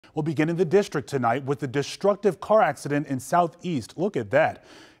We'll begin in the district tonight with the destructive car accident in Southeast. Look at that.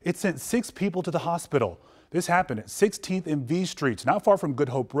 It sent 6 people to the hospital. This happened at 16th and V Streets, not far from Good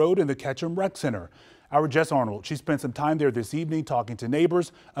Hope Road in the Ketchum Rec Center. Our Jess Arnold, she spent some time there this evening talking to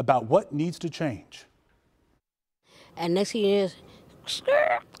neighbors about what needs to change. And next thing is,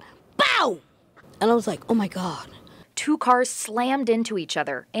 bow! And I was like, oh my God. 2 cars slammed into each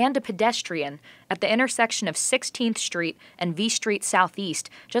other and a pedestrian at the intersection of 16th Street and V Street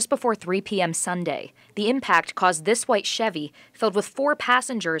Southeast just before 3 p.m. Sunday. The impact caused this white Chevy filled with 4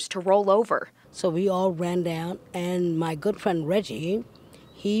 passengers to roll over. So we all ran down, and my good friend Reggie,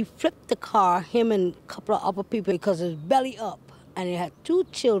 he flipped the car, him and a couple of other people, because it was belly up. And it had 2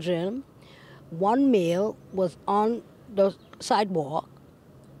 children. One male was on the sidewalk,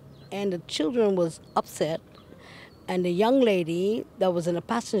 and the children was upset. And the young lady that was in the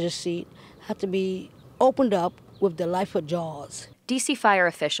passenger seat had to be opened up with the life of jaws. D.C. fire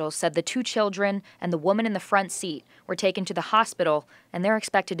officials said the 2 children and the woman in the front seat were taken to the hospital, and they're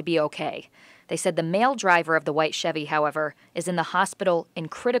expected to be okay. They said the male driver of the white Chevy, however, is in the hospital in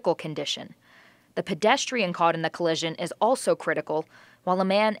critical condition. The pedestrian caught in the collision is also critical, while a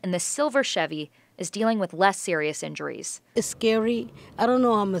man in the silver Chevy is dealing with less serious injuries. It's scary. I don't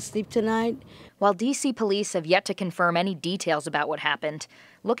know how I'm going to sleep tonight. While D.C. police have yet to confirm any details about what happened,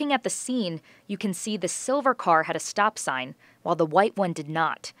 looking at the scene, you can see the silver car had a stop sign, while the white one did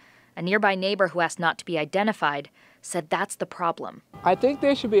not. A nearby neighbor who asked not to be identified said that's the problem. I think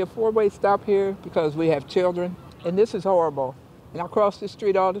there should be a 4-way stop here because we have children, and this is horrible. And I cross the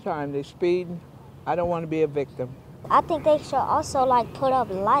street all the time. They're speeding. I don't want to be a victim. I think they should also put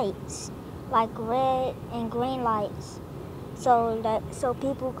up lights, like red and green lights, so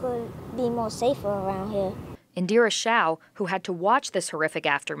people could be more safer around here. Indira Shao, who had to watch this horrific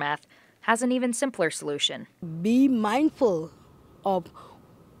aftermath, has an even simpler solution. Be mindful of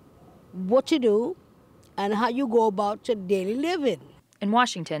what you do and how you go about your daily living. In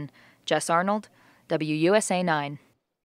Washington, Jess Arnold, WUSA 9.